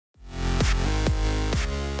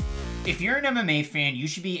If you're an MMA fan, you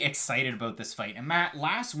should be excited about this fight. And Matt,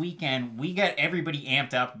 last weekend, we got everybody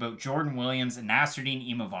amped up about Jordan Williams and Nasruddin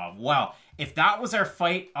Imavov. Well, if that was our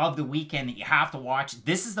fight of the weekend that you have to watch,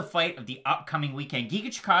 this is the fight of the upcoming weekend. Giga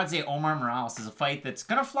Chikadze, Omar Morales is a fight that's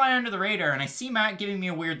going to fly under the radar, and I see Matt giving me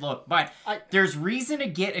a weird look, but there's reason to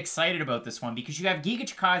get excited about this one because you have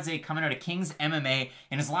Giga Chikadze coming out of King's MMA.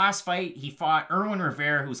 In his last fight, he fought Erwin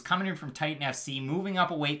Rivera, who's coming in from Titan FC, moving up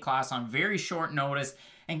a weight class on very short notice,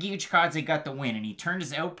 and Giga Chikadze got the win, and he turned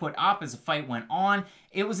his output up as the fight went on.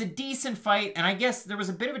 It was a decent fight, and I guess there was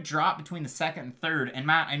a bit of a drop between the second and third, and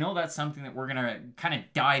Matt, I know that's something that we're going to kind of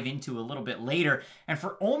dive into a little bit later, and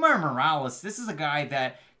for Omar Morales, this is a guy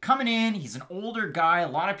that coming in, he's an older guy, a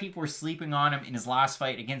lot of people were sleeping on him in his last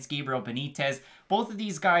fight against Gabriel Benitez. Both of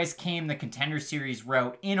these guys came the Contender Series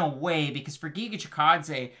route in a way, because for Giga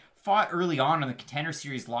Chikadze, fought early on in the Contender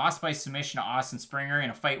Series, lost by submission to Austin Springer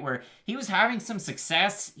in a fight where he was having some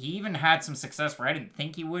success. He even had some success where I didn't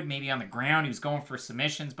think he would, maybe on the ground. He was going for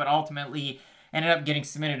submissions, but ultimately ended up getting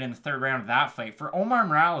submitted in the third round of that fight. For Omar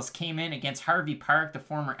Morales, came in against Harvey Park, the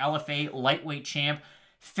former LFA lightweight champ,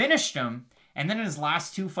 finished him, and then in his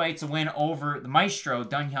last two fights, a win over the Maestro,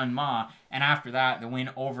 Dunghyun Ma, and after that, the win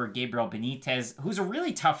over Gabriel Benitez, who's a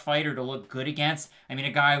really tough fighter to look good against. I mean,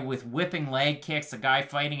 a guy with whipping leg kicks, a guy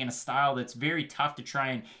fighting in a style that's very tough to try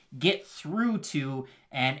and get through to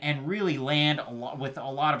and really land with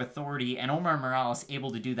a lot of authority, and Omar Morales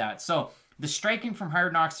able to do that. So the striking from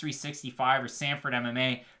Hard Knocks 365 or Sanford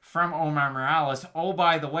MMA from Omar Morales, oh,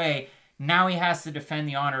 by the way, now he has to defend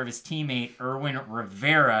the honor of his teammate, Erwin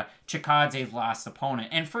Rivera, Chikadze's last opponent.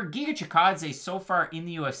 And for Giga Chikadze, so far in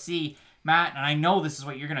the UFC, Matt, and I know this is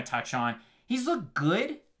what you're going to touch on, he's looked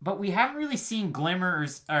good, but we haven't really seen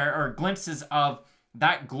glimmers or glimpses of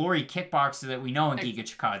that glory kickboxer that we know in Giga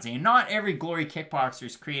Chikadze. And not every glory kickboxer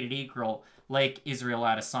is created equal like Israel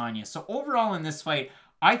Adesanya. So overall in this fight,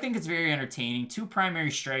 I think it's very entertaining. Two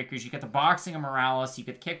primary strikers. You got the boxing of Morales, you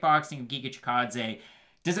get the kickboxing of Giga Chikadze.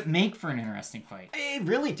 Does it make for an interesting fight? It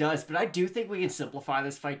really does, but I do think we can simplify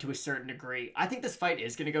this fight to a certain degree. I think this fight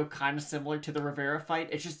is going to go kind of similar to the Rivera fight.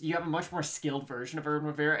 It's just you have a much more skilled version of Erwin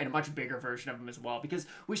Rivera and a much bigger version of him as well. Because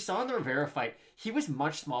we saw in the Rivera fight, he was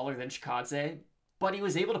much smaller than Chikadze, but he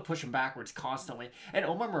was able to push him backwards constantly. And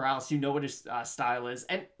Omar Morales, you know what his style is.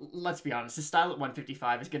 And let's be honest, his style at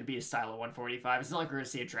 155 is going to be his style at 145. It's not like we're going to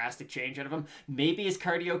see a drastic change out of him. Maybe his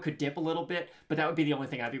cardio could dip a little bit, but that would be the only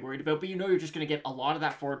thing I'd be worried about. But you know you're just going to get a lot of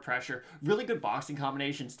that forward pressure. Really good boxing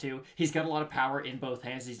combinations too. He's got a lot of power in both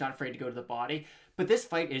hands. He's not afraid to go to the body. But this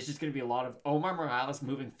fight is just going to be a lot of Omar Morales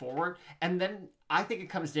moving forward. And then I think it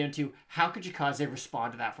comes down to how could Chikadze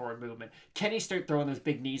respond to that forward movement? Can he start throwing those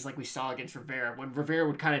big knees like we saw against Rivera when Rivera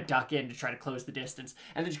would kind of duck in to try to close the distance?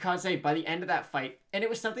 And then Chikadze, by the end of that fight, and it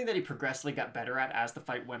was something that he progressively got better at as the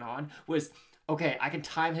fight went on, was okay, I can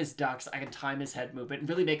time his ducks, I can time his head movement, and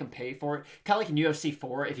really make him pay for it. Kind of like in UFC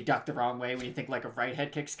 4, if you duck the wrong way when you think like a right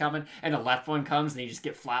head kick's coming, and a left one comes, and you just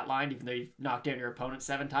get flatlined, even though you've knocked down your opponent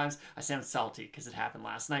 7 times. I sound salty because it happened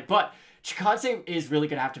last night. But Chikadze is really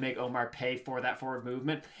going to have to make Omar pay for that forward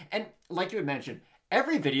movement. And like you had mentioned,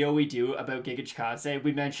 every video we do about Giga Chikadze,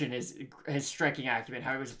 we mention his striking acumen,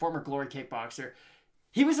 how he was a former glory kickboxer.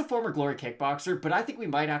 He was a former glory kickboxer, but I think we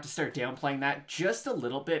might have to start downplaying that just a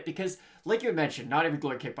little bit because, like you had mentioned, not every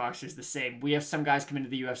glory kickboxer is the same. We have some guys come into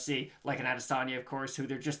the UFC, like an Adesanya, of course, who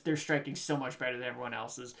they're striking so much better than everyone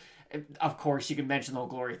else's. Of course, you can mention the whole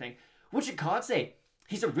glory thing. With Chikadze,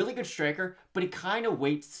 he's a really good striker, but he kind of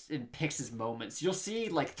waits and picks his moments. You'll see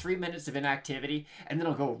like 3 minutes of inactivity, and then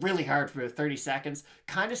he'll go really hard for 30 seconds,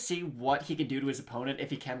 kind of see what he can do to his opponent if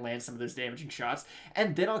he can land some of those damaging shots,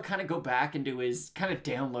 and then I'll kind of go back into his kind of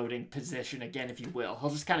downloading position again, if you will. He'll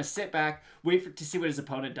just kind of sit back, wait to see what his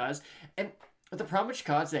opponent does, and the problem with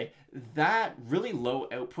Chikadze, that really low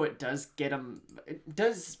output does get him,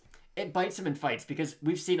 it bites him in fights because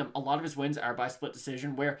we've seen him. A lot of his wins are by split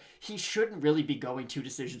decision where he shouldn't really be going 2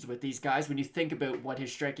 decisions with these guys when you think about what his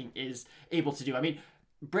striking is able to do. I mean,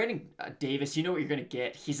 Brandon Davis, you know what you're going to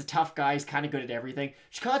get. He's a tough guy. He's kind of good at everything.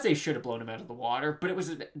 Chikadze should have blown him out of the water, but it was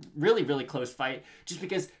a really, really close fight just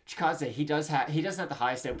because Chikadze, he doesn't have the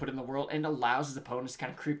highest output in the world and allows his opponents to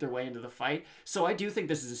kind of creep their way into the fight. So I do think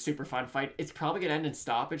this is a super fun fight. It's probably going to end in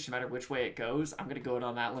stoppage no matter which way it goes. I'm going to go out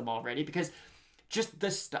on that limb already because just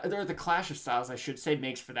the clash of styles, I should say,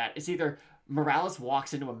 makes for that. It's either Morales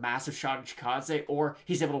walks into a massive shot of Chikadze or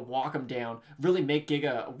he's able to walk him down, really make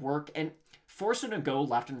Giga work. And force him to go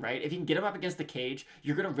left and right. If you can get him up against the cage,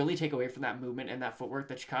 you're going to really take away from that movement and that footwork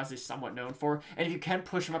that Chikadze is somewhat known for. And if you can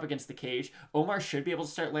push him up against the cage, Omar should be able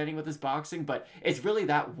to start landing with his boxing, but it's really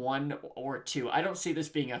that 1 or 2. I don't see this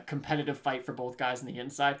being a competitive fight for both guys on the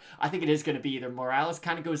inside. I think it is going to be either Morales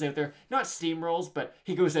kind of goes out there, not steamrolls, but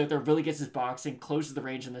he goes out there, really gets his boxing, closes the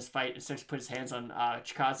range in this fight, and starts to put his hands on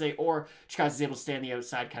Chikadze, or Chikadze is able to stay on the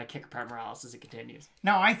outside, kind of kick apart Morales as it continues.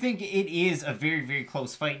 Now, I think it is a very, very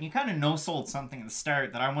close fight, and you kind of no-sold something at the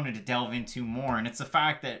start that I wanted to delve into more, and it's the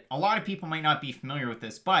fact that a lot of people might not be familiar with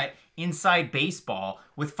this, but inside baseball,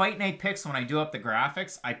 with Fight Night picks, when I do up the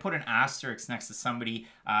graphics, I put an asterisk next to somebody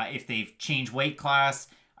if they've changed weight class.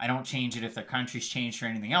 I don't change it if their country's changed or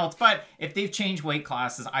anything else, but if they've changed weight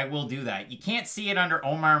classes, I will do that. You can't see it under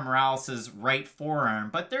Omar Morales' right forearm,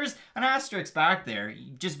 but there's an asterisk back there,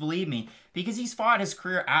 just believe me, because he's fought his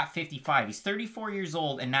career at 55. He's 34 years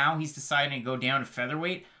old, and now he's deciding to go down to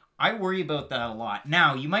featherweight. I worry about that a lot.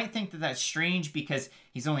 Now, you might think that that's strange because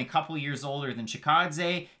he's only a couple years older than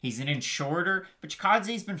Chikadze. He's an inch shorter, but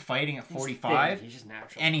Chikadze's been fighting at 45. He's just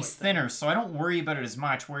naturally and he's thinner, so I don't worry about it as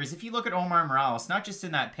much. Whereas if you look at Omar Morales, not just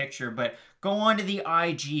in that picture, but go on to the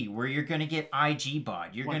IG where you're going to get IG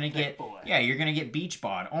bod. You're going to get, you're going to get beach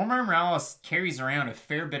bod. Omar Morales carries around a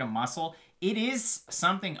fair bit of muscle. It is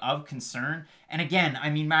something of concern. And again, I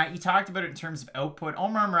mean, Matt, you talked about it in terms of output.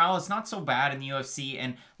 Omar Morales, not so bad in the UFC.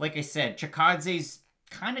 And like I said, Chikadze's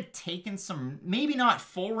kind of taken some, maybe not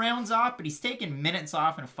full rounds off, but he's taken minutes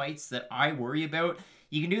off in fights that I worry about.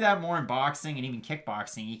 You can do that more in boxing and even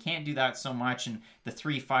kickboxing. You can't do that so much in the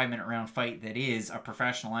 3 5-minute round fight that is a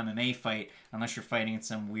professional MMA fight, unless you're fighting in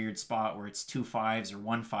some weird spot where it's 2 5s or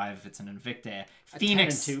 1 5 if it's an Invicta.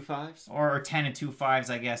 Phoenix 10 and 2 5s? Or 10 and 2 5s,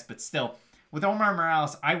 I guess, but still. With Omar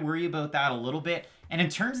Morales, I worry about that a little bit. And in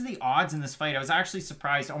terms of the odds in this fight, I was actually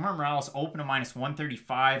surprised. Omar Morales opened a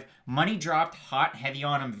 -135. Money dropped hot heavy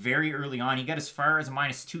on him very early on. He got as far as a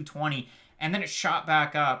 -220. And then it shot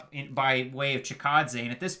back up by way of Chikadze.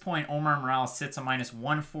 And at this point, Omar Morales sits a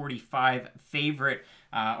 -145 favorite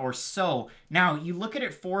or so. Now, you look at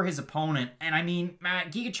it for his opponent, and I mean,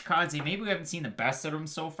 Matt, Giga Chikadze, maybe we haven't seen the best out of him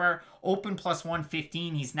so far. Open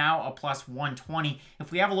 +115, he's now a +120.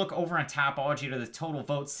 If we have a look over on Tapology to the total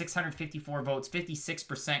votes, 654 votes,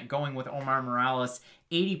 56% going with Omar Morales,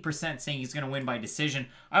 80% saying he's going to win by decision.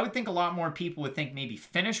 I would think a lot more people would think maybe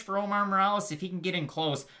finish for Omar Morales if he can get in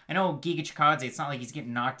close. I know Giga Chikadze, it's not like he's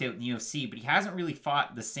getting knocked out in the UFC, but he hasn't really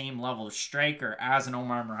fought the same level of striker as an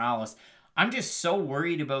Omar Morales. I'm just so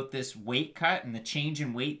worried about this weight cut and the change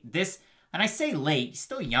in weight. And I say late, he's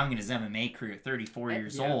still young in his MMA career, 34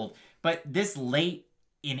 years old, but this late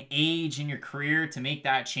in age in your career to make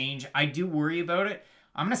that change, I do worry about it.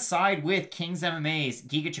 I'm going to side with King's MMA's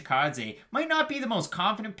Giga Chikadze. Might not be the most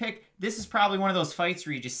confident pick. This is probably one of those fights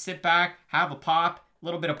where you just sit back, have a pop, a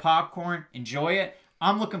little bit of popcorn, enjoy it.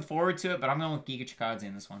 I'm looking forward to it, but I'm going with Giga Chikadze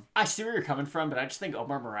in this one. I see where you're coming from, but I just think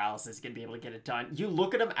Omar Morales is going to be able to get it done. You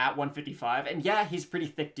look at him at 155, and yeah, he's a pretty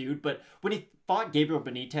thick dude, but when he fought Gabriel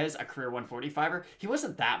Benitez, a career 145er, he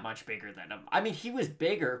wasn't that much bigger than him. I mean, he was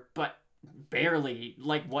bigger, but barely,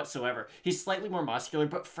 like, whatsoever. He's slightly more muscular,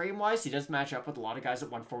 but frame-wise, he does match up with a lot of guys at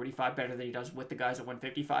 145 better than he does with the guys at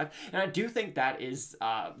 155, and I do think that is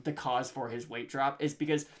the cause for his weight drop, is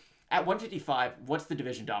because at 155, what's the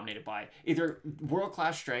division dominated by? Either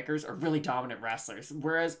world-class strikers or really dominant wrestlers.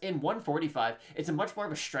 Whereas in 145, it's a much more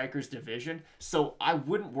of a strikers division. So I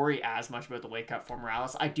wouldn't worry as much about the weight cut for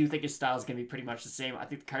Morales. I do think his style is going to be pretty much the same. I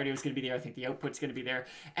think the cardio is going to be there. I think the output's going to be there.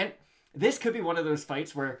 And this could be one of those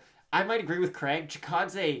fights where I might agree with Craig.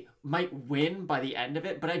 Chikadze might win by the end of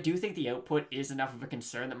it, but I do think the output is enough of a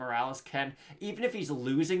concern that Morales can, even if he's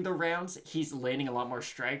losing the rounds, he's landing a lot more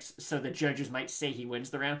strikes, so the judges might say he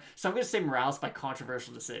wins the round. So I'm going to say Morales by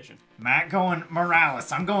controversial decision. Matt going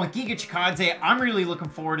Morales. I'm going Giga Chikadze. I'm really looking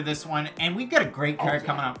forward to this one, and we've got a great card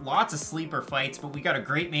coming up. Lots of sleeper fights, but we got a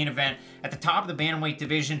great main event at the top of the bantamweight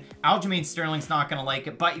division. Aljamain Sterling's not going to like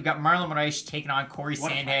it, but you've got Marlon Moraes taking on Cory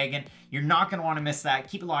Sandhagen. You're not going to want to miss that.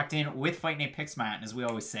 Keep it locked in with Fight Night Picks, Matt, and as we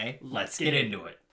always say, let's get into it.